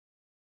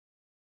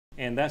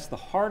And that's the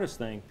hardest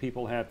thing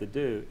people have to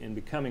do in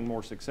becoming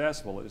more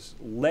successful, is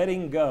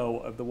letting go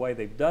of the way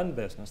they've done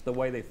business, the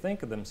way they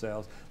think of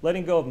themselves,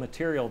 letting go of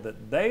material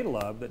that they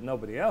love that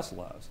nobody else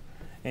loves,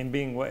 and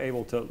being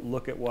able to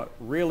look at what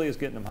really is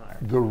getting them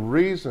hired. The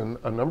reason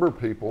a number of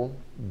people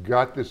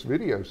got this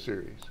video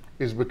series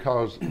is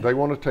because they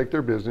want to take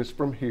their business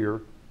from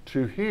here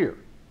to here,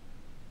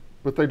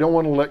 but they don't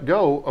want to let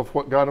go of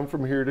what got them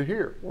from here to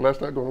here. Well,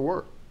 that's not going to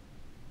work.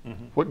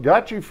 What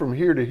got you from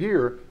here to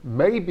here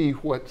may be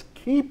what's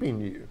keeping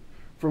you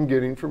from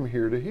getting from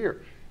here to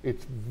here.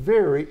 It's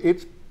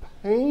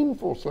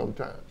painful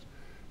sometimes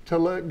to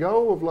let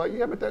go of, like,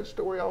 yeah, but that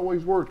story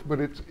always worked, but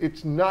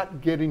it's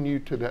not getting you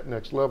to that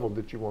next level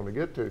that you want to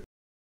get to.